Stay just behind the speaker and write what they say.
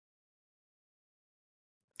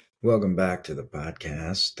Welcome back to the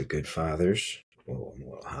podcast, The Good Fathers. Whoa, I'm a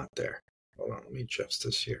little hot there. Hold on, let me adjust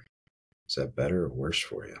this here. Is that better or worse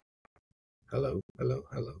for you? Hello, hello,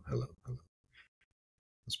 hello, hello, hello.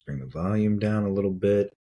 Let's bring the volume down a little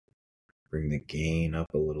bit, bring the gain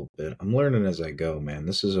up a little bit. I'm learning as I go, man.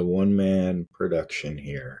 This is a one-man production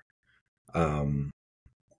here.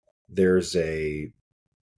 There's a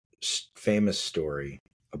famous story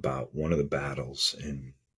about one of the battles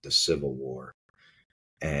in the Civil War,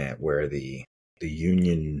 and where the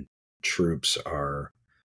Union troops are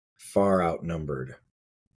far outnumbered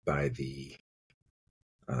by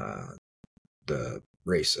uh, the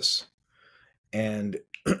racists, and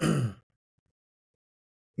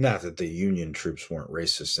not that the Union troops weren't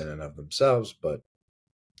racist in and of themselves, but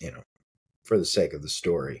you know, for the sake of the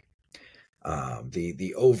story,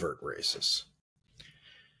 the overt racists,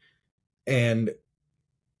 and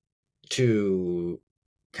to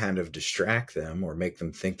kind of distract them or make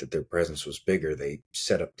them think that their presence was bigger, they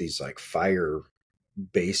set up these like fire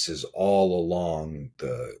bases all along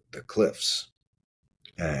the cliffs,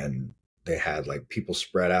 and they had like people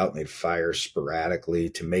spread out and they'd fire sporadically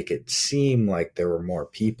to make it seem like there were more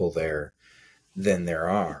people there than there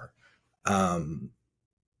are. Um,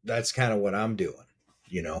 that's kind of what I'm doing,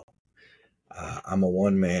 you know. I'm a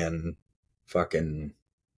one man fucking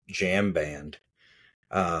jam band,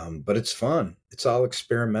 but it's fun. It's all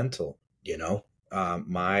experimental, you know.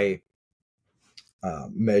 My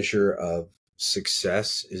measure of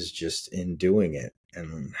success is just in doing it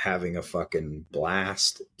and having a fucking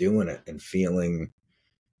blast doing it and feeling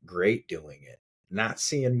great doing it. Not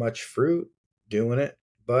seeing much fruit doing it,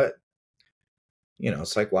 but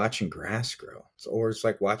it's like watching grass grow, or it's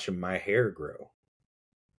like watching my hair grow.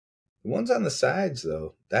 The ones on the sides,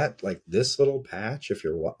 though, that like this little patch, if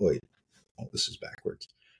you're wait, oh, this is backwards.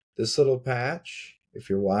 This little patch, if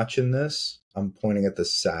you're watching this, I'm pointing at the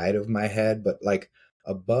side of my head, but like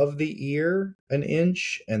above the ear an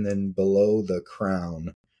inch and then below the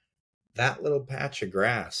crown, that little patch of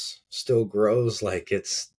grass still grows like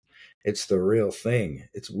it's the real thing.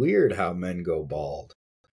 It's weird how men go bald.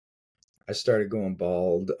 I started going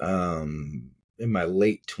bald in my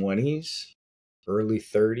late 20s, early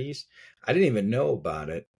 30s. I didn't even know about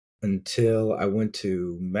it until I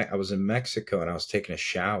was in Mexico and I was taking a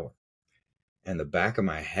shower, and the back of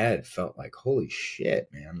my head felt like, holy shit,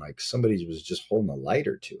 man, like somebody was just holding a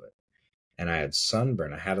lighter to it. And I had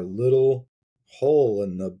sunburn. I had a little hole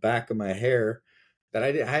in the back of my hair that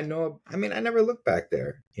I had no, I mean, I never looked back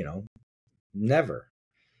there, never.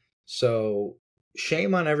 So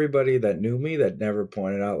shame on everybody that knew me that never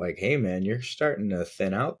pointed out like, hey man, you're starting to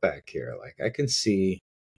thin out back here. Like I can see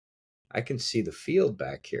the field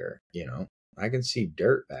back here, I can see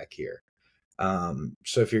dirt back here.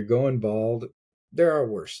 So if you're going bald, there are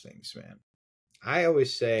worse things, man. I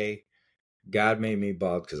always say God made me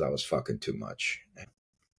bald because I was fucking too much.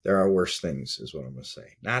 There are worse things, is what I'm gonna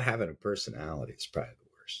say. Not having a personality is probably the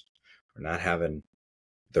worst, or not having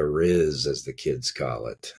the riz, as the kids call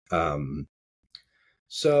it.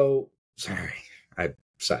 So sorry, I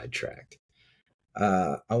sidetracked.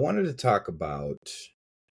 I wanted to talk about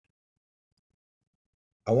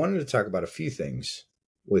a few things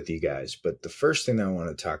with you guys, but the first thing that I want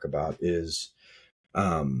to talk about is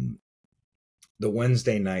um, the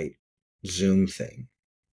Wednesday night Zoom thing,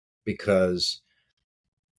 because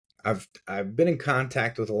I've been in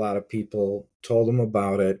contact with a lot of people, told them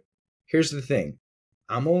about it. Here's the thing.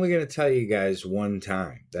 I'm only going to tell you guys one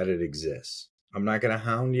time that it exists. I'm not going to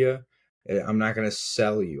hound you. I'm not going to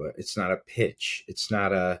sell you. It's not a pitch. It's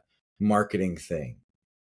not a marketing thing.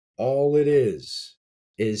 All it is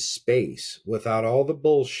space without all the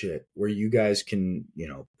bullshit, where you guys can,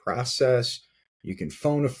 process. You can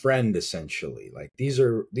phone a friend, essentially. Like these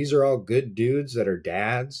are all good dudes that are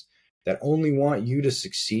dads that only want you to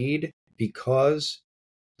succeed, because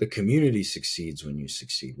the community succeeds when you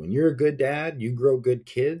succeed. When you're a good dad, you grow good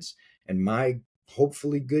kids, and my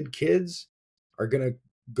hopefully good kids are going to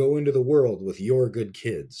go into the world with your good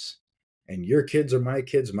kids. And your kids are my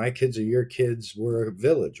kids are your kids. We're a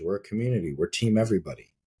village, we're a community, we're team everybody.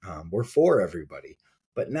 We're for everybody,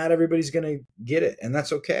 but not everybody's going to get it. And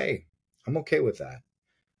that's okay. I'm okay with that.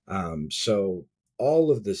 So all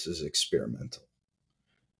of this is experimental.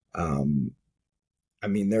 Um, I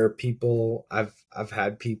mean, there are people, I've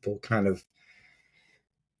had people kind of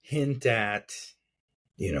hint at,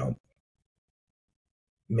 you know,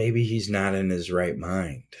 maybe he's not in his right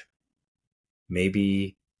mind.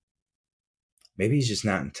 Maybe he's just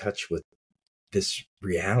not in touch with this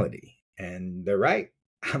reality. And they're right.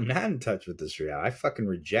 I'm not in touch with this reality. I fucking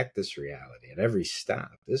reject this reality at every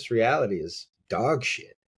stop. This reality is dog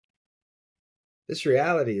shit. This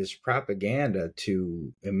reality is propaganda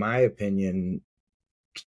to, in my opinion,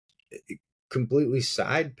 completely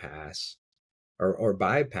side pass or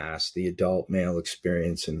bypass the adult male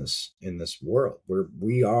experience in this world where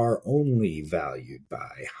we are only valued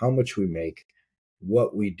by how much we make,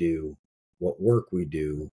 what we do, what work we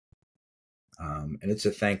do. And it's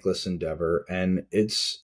a thankless endeavor, and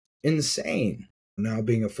it's insane. Now,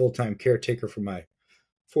 being a full-time caretaker for my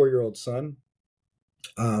 4-year-old son,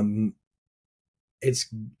 um,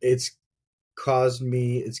 it's it's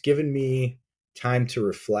it's given me time to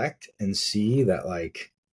reflect and see that,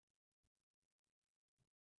 like,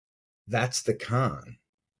 that's the con.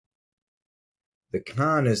 The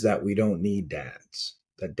con is that we don't need dads.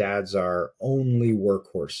 That dads are only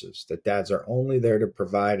workhorses. That dads are only there to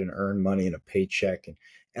provide and earn money and a paycheck.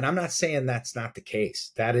 And I'm not saying that's not the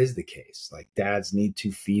case. That is the case. Like, dads need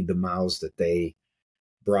to feed the mouths that they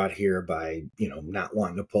brought here by, not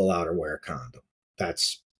wanting to pull out or wear a condom.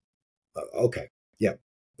 That's okay. Yep,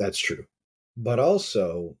 that's true. But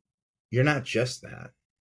also, you're not just that.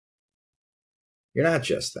 You're not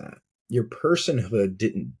just that. Your personhood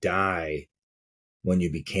didn't die when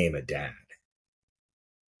you became a dad.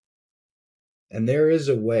 And there is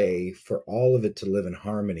a way for all of it to live in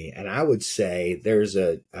harmony. And I would say there's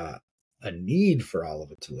a need for all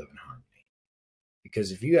of it to live in harmony.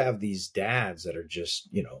 Because if you have these dads that are just,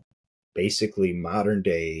 basically modern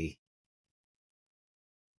day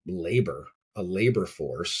a labor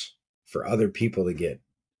force for other people to get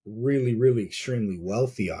really, really extremely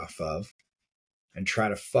wealthy off of, and try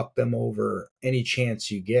to fuck them over any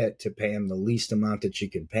chance you get to pay them the least amount that you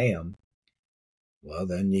can pay them, well,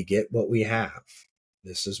 then you get what we have.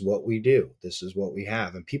 This is what we do. This is what we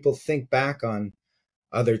have. And people think back on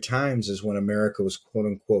other times as when America was quote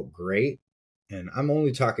unquote great. And I'm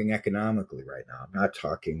only talking economically right now. I'm not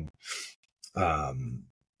talking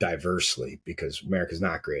diversely, because America's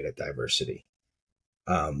not great at diversity.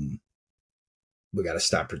 We got to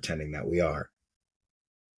stop pretending that we are.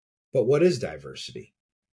 But what is diversity?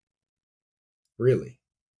 Really?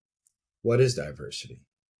 What is diversity?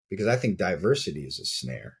 Because I think diversity is a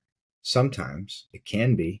snare. Sometimes it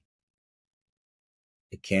can be.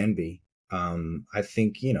 It can be. I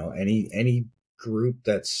think, any group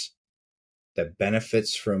that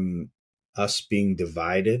benefits from us being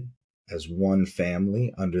divided as one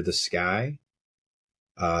family under the sky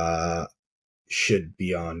should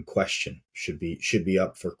be on question. Should be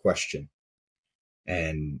up for question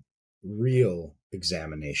and real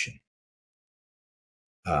examination.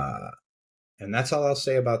 And that's all I'll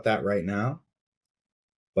say about that right now.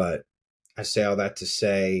 But I say all that to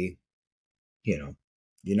say,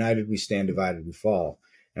 united we stand, divided we fall.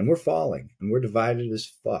 And we're falling, and we're divided as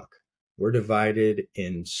fuck. We're divided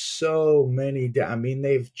in so many,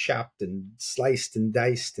 they've chopped and sliced and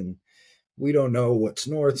diced, and we don't know what's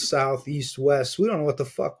north, south, east, west. We don't know what the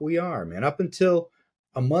fuck we are, man. Up until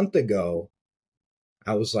a month ago,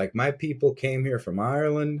 I was like, my people came here from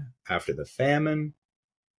Ireland after the famine,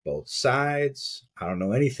 both sides. I don't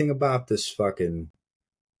know anything about this fucking,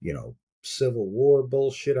 Civil War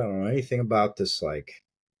bullshit. I don't know anything about this, like,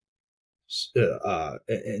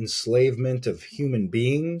 enslavement of human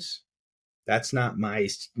beings. That's not my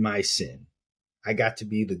sin. I got to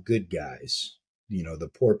be the good guys,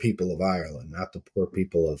 the poor people of Ireland, not the poor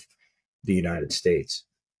people of the United States.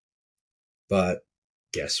 But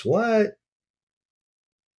guess what?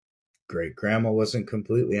 Great grandma wasn't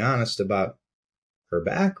completely honest about her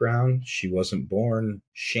background. She wasn't born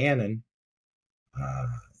Shannon.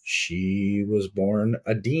 She was born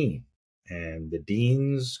a Dean. And the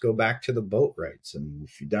Deans go back to the Boatwrights. And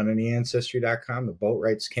if you've done any Ancestry.com, the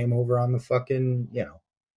Boatwrights came over on the fucking,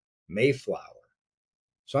 Mayflower.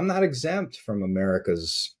 So I'm not exempt from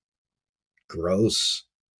America's gross,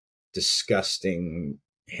 disgusting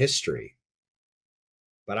history.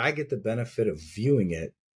 But I get the benefit of viewing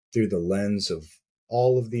it through the lens of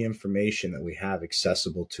all of the information that we have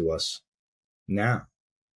accessible to us now.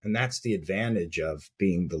 And that's the advantage of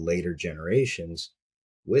being the later generations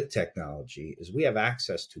with technology, is we have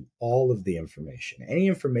access to all of the information. Any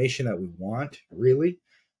information that we want, really,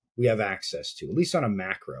 we have access to, at least on a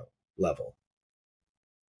macro level.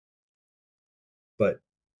 But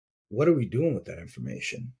what are we doing with that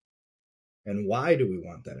information? And why do we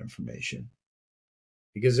want that information?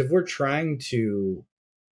 Because if we're trying to,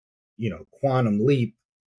 quantum leap,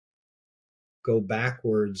 go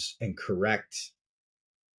backwards and correct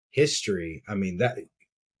history,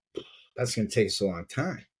 that's going to take us a long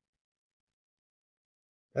time.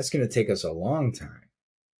 That's going to take us a long time.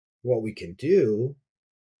 What we can do,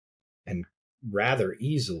 and rather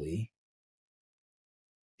easily,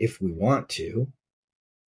 if we want to,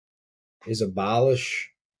 is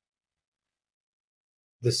abolish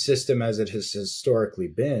the system as it has historically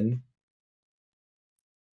been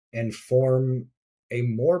and form a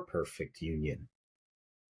more perfect union.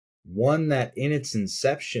 One that in its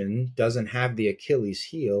inception doesn't have the Achilles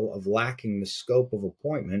heel of lacking the scope of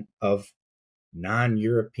appointment of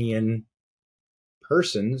non-European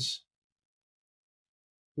persons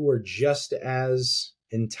who are just as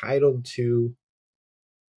entitled to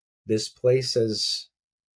this place as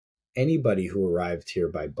anybody who arrived here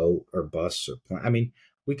by boat or bus or plane. I mean,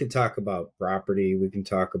 we can talk about property, we can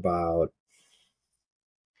talk about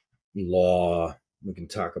law, we can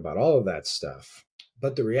talk about all of that stuff.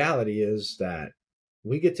 But the reality is that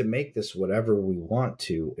we get to make this whatever we want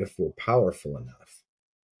to if we're powerful enough.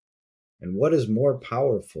 And what is more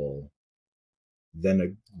powerful than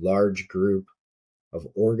a large group of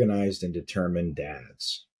organized and determined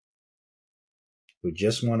dads who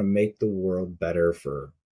just want to make the world better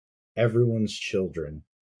for everyone's children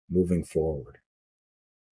moving forward?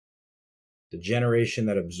 The generation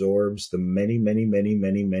that absorbs the many, many, many,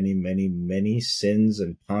 many, many, many, many sins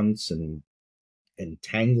and punts and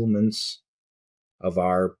entanglements of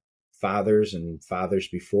our fathers and fathers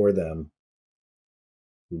before them,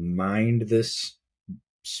 who mined this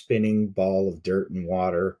spinning ball of dirt and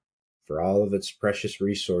water for all of its precious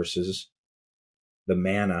resources, the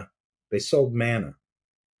manna. They sold manna.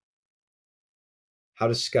 How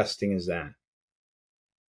disgusting is that?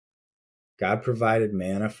 God provided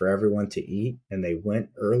manna for everyone to eat, and they went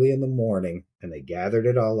early in the morning and they gathered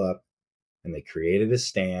it all up and they created a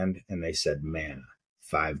stand and they said, manna,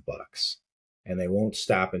 $5. And they won't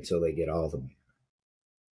stop until they get all the manna.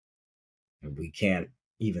 And we can't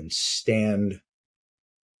even stand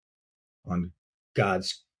on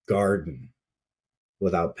God's garden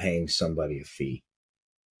without paying somebody a fee.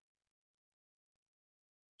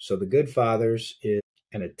 So the Good Fathers is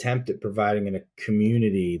an attempt at providing a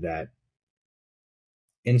community that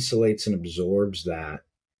insulates and absorbs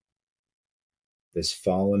this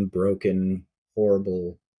fallen, broken,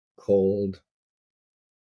 horrible, cold,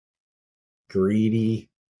 greedy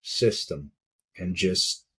system, and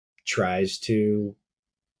just tries to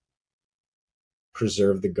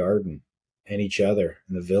preserve the garden and each other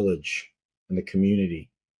and the village and the community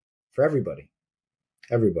for everybody.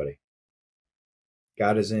 Everybody.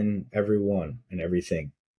 God is in everyone and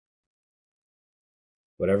everything.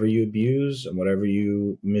 Whatever you abuse and whatever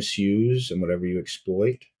you misuse and whatever you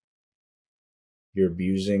exploit, you're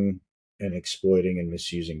abusing and exploiting and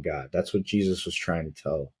misusing God. That's what Jesus was trying to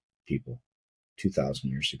tell people 2,000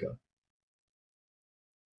 years ago,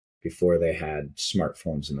 before they had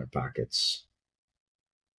smartphones in their pockets.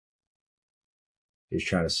 He's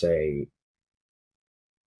trying to say,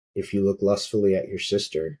 if you look lustfully at your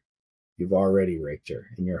sister, you've already raped her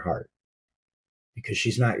in your heart, because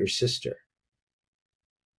she's not your sister.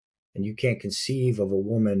 And you can't conceive of a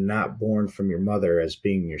woman not born from your mother as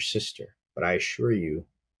being your sister. But I assure you,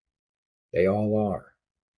 they all are.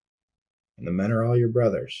 And the men are all your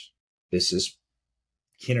brothers. This is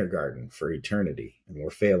kindergarten for eternity, and we're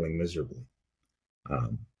failing miserably.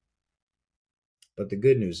 But the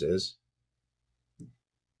good news is,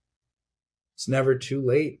 it's never too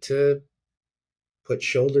late to put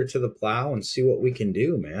shoulder to the plow and see what we can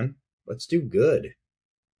do, man. Let's do good.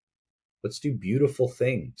 Let's do beautiful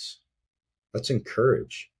things. Let's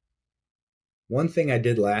encourage. One thing I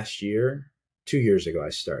did last year, 2 years ago, I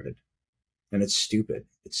started, and it's stupid.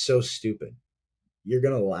 It's so stupid. You're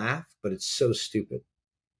going to laugh, but it's so stupid.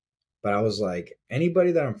 But I was like,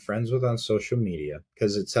 anybody that I'm friends with on social media,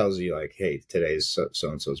 because it tells you like, hey, today's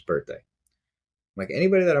so-and-so's birthday. Like,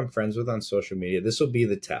 anybody that I'm friends with on social media, this will be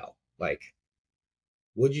the tell. Like,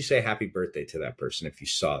 would you say happy birthday to that person if you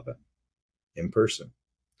saw them in person?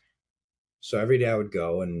 So every day I would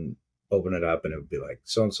go and open it up and it would be like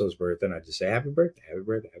so-and-so's birthday. And I'd just say, happy birthday, happy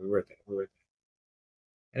birthday, happy birthday, happy birthday.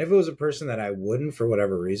 And if it was a person that I wouldn't for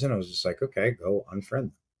whatever reason, I was just like, okay, go unfriend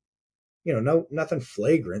them. You know, no, nothing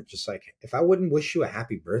flagrant. Just like, if I wouldn't wish you a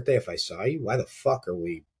happy birthday if I saw you, why the fuck are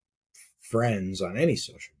we friends on any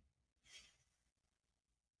social?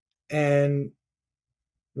 And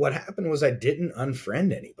what happened was I didn't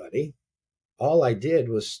unfriend anybody. All I did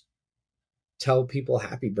was tell people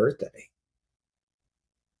happy birthday.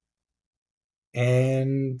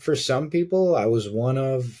 And for some people, I was one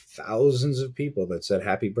of thousands of people that said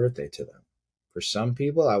happy birthday to them. For some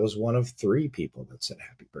people, I was one of 3 people that said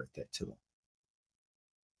happy birthday to them.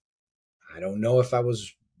 I don't know if I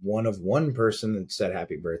was one of 1 person that said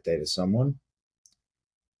happy birthday to someone.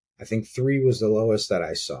 I think 3 was the lowest that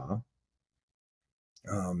I saw.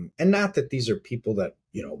 And not that these are people that,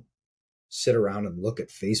 sit around and look at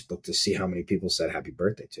Facebook to see how many people said happy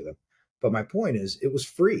birthday to them. But my point is, it was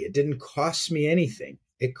free. It didn't cost me anything.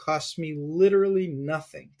 It cost me literally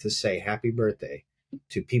nothing to say happy birthday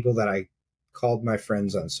to people that I called my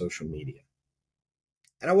friends on social media.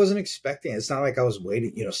 And I wasn't expecting it. It's not like I was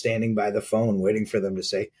waiting, standing by the phone waiting for them to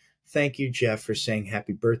say, thank you, Jeff, for saying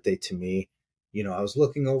happy birthday to me. I was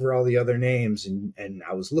looking over all the other names and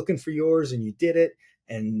I was looking for yours and you did it.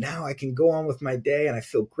 And now I can go on with my day and I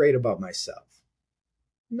feel great about myself.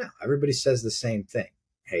 No, everybody says the same thing.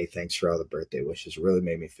 Hey, thanks for all the birthday wishes. It really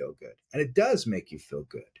made me feel good. And it does make you feel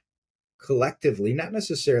good. Collectively, not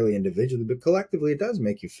necessarily individually, but collectively, it does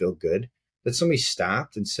make you feel good that somebody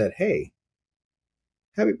stopped and said, hey,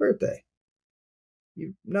 happy birthday.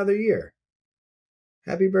 Another year.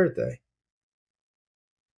 Happy birthday.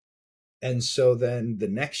 And so then the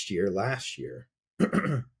next year, last year,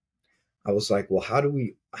 I was like, well, how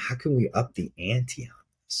can we up the ante on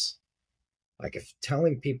this? Like if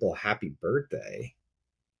telling people happy birthday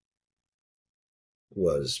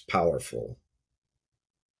was powerful,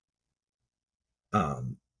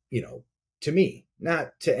 to me,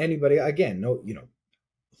 not to anybody, again, no,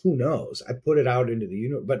 who knows? I put it out into the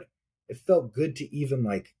universe, but it felt good to even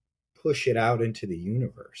like push it out into the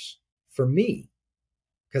universe for me,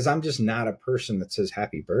 because I'm just not a person that says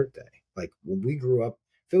happy birthday. Like when we grew up,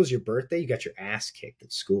 if it was your birthday, you got your ass kicked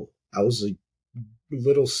at school. I was a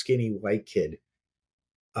little skinny white kid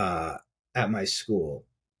at my school,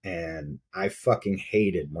 and I fucking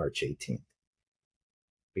hated March 18th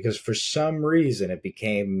because for some reason it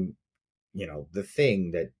became, the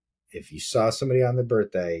thing that if you saw somebody on their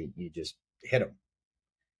birthday, you just hit them.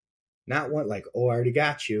 Not one like, oh, I already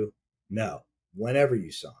got you. No, whenever you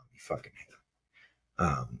saw them, you fucking hit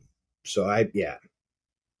them. So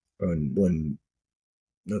when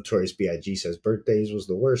Notorious B.I.G. says birthdays was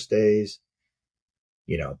the worst days,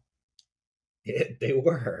 they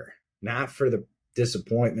were not for the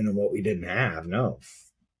disappointment of what we didn't have. No,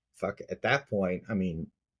 fuck. At that point, I mean,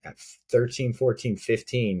 at 13, 14,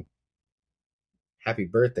 15, happy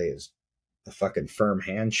birthday is a fucking firm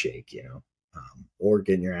handshake, or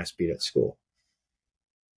getting your ass beat at school.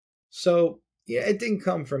 So yeah, it didn't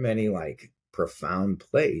come from any like profound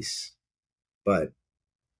place, but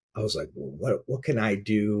I was like, well, what can I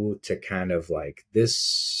do to kind of like,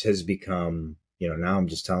 this has become, now I'm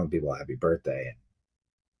just telling people happy birthday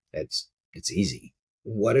and it's easy.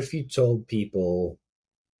 What if you told people,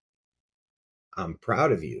 I'm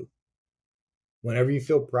proud of you? Whenever you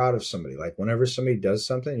feel proud of somebody, like whenever somebody does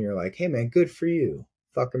something, you're like, hey man, good for you.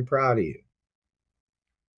 Fucking proud of you.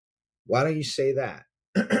 Why don't you say that?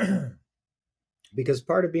 Because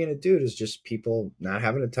part of being a dude is just people not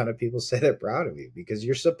having a ton of people say they're proud of you because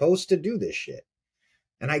you're supposed to do this shit.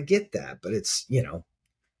 And I get that, but it's,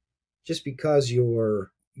 just because you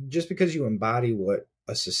embody what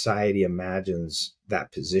a society imagines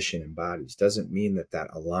that position embodies doesn't mean that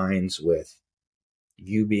aligns with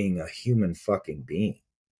you being a human fucking being.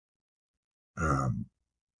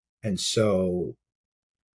 And so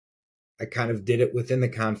I kind of did it within the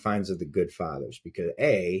confines of the Good Fathers because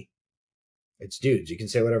it's dudes. You can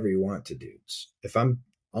say whatever you want to dudes. If I'm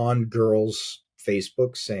on girls'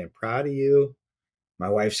 Facebook saying proud of you, my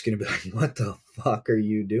wife's going to be like, what the fuck are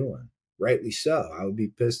you doing? Rightly so. I would be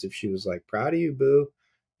pissed if she was like, proud of you, boo,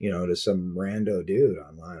 to some rando dude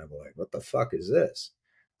online. I'd be like, what the fuck is this?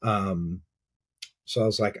 So I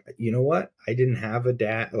was like, you know what? I didn't have a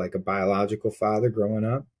dad, like a biological father growing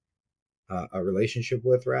up, a relationship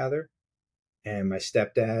with rather. And my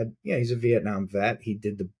stepdad, he's a Vietnam vet. He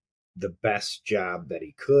did the best job that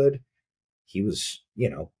he could. He was,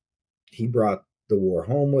 he brought the war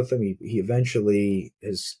home with him. He eventually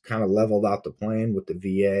has kind of leveled out the plane with the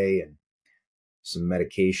VA and some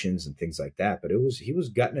medications and things like that. But he was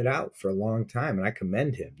gutting it out for a long time, and I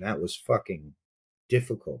commend him. That was fucking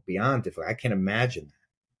difficult, beyond difficult. I can't imagine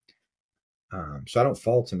that. So I don't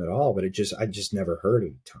fault him at all, but I just never heard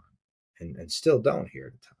it a ton, and still don't hear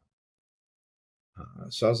it a ton.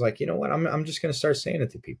 So I was like, you know what? I'm just going to start saying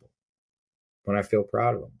it to people when I feel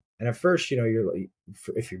proud of them. And at first, you're like,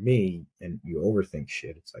 if you're me and you overthink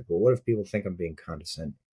shit, it's like, well, what if people think I'm being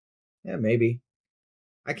condescending? Yeah, maybe.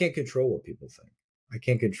 I can't control what people think. I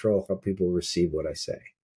can't control how people receive what I say.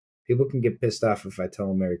 People can get pissed off if I tell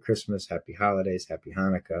them Merry Christmas, Happy Holidays, Happy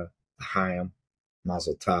Hanukkah, L'chaim,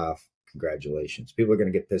 Mazel Tov, congratulations. People are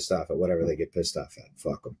going to get pissed off at whatever they get pissed off at.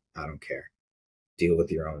 Fuck them. I don't care. Deal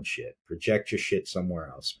with your own shit. Project your shit somewhere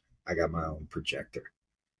else. I got my own projector.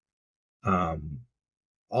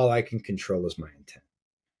 All I can control is my intent.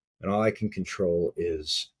 And all I can control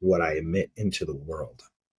is what I emit into the world.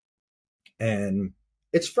 And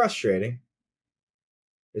it's frustrating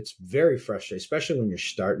It's very frustrating, especially when you're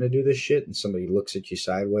starting to do this shit and somebody looks at you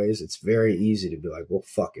sideways. It's very easy to be like, well,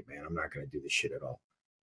 fuck it, man. I'm not going to do this shit at all.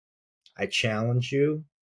 I challenge you,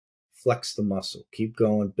 flex the muscle, keep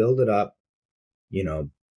going, build it up, you know,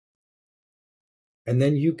 and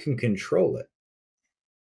then you can control it.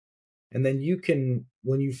 And then you can,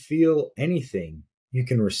 when you feel anything, you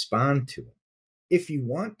can respond to it if you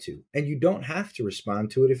want to. And you don't have to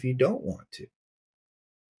respond to it if you don't want to.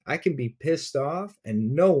 I can be pissed off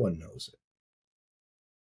and no one knows it.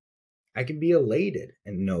 I can be elated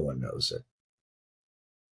and no one knows it.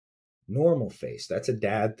 Normal face. That's a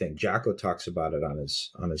dad thing. Jocko talks about it on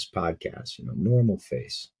his podcast, normal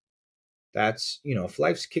face. That's, if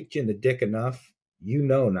life's kicked you in the dick enough,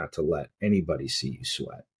 not to let anybody see you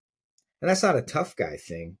sweat. And that's not a tough guy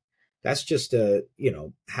thing. That's just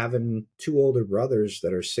having two older brothers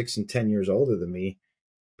that are 6 and 10 years older than me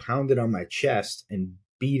pounded on my chest and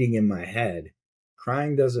beating in my head.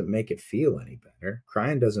 Crying doesn't make it feel any better.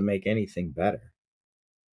 Crying doesn't make anything better.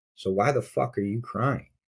 So why the fuck are you crying?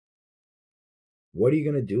 What are you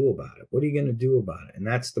going to do about it? What are you going to do about it? And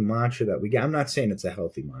that's the mantra that we get. I'm not saying it's a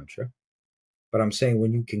healthy mantra, but I'm saying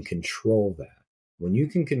when you can control that, when you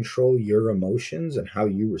can control your emotions and how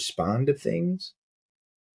you respond to things,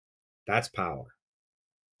 that's power.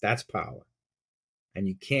 That's power. And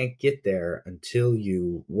you can't get there until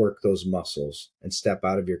you work those muscles and step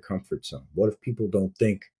out of your comfort zone. What if people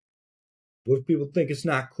think it's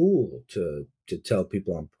not cool to tell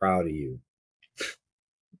people I'm proud of you?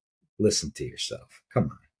 Listen to yourself. Come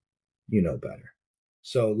on. You know better.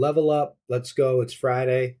 So level up. Let's go. It's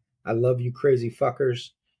Friday. I love you crazy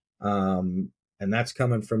fuckers. And that's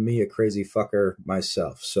coming from me, a crazy fucker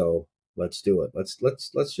myself. So let's do it.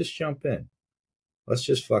 Let's just jump in. Let's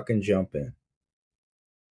just fucking jump in.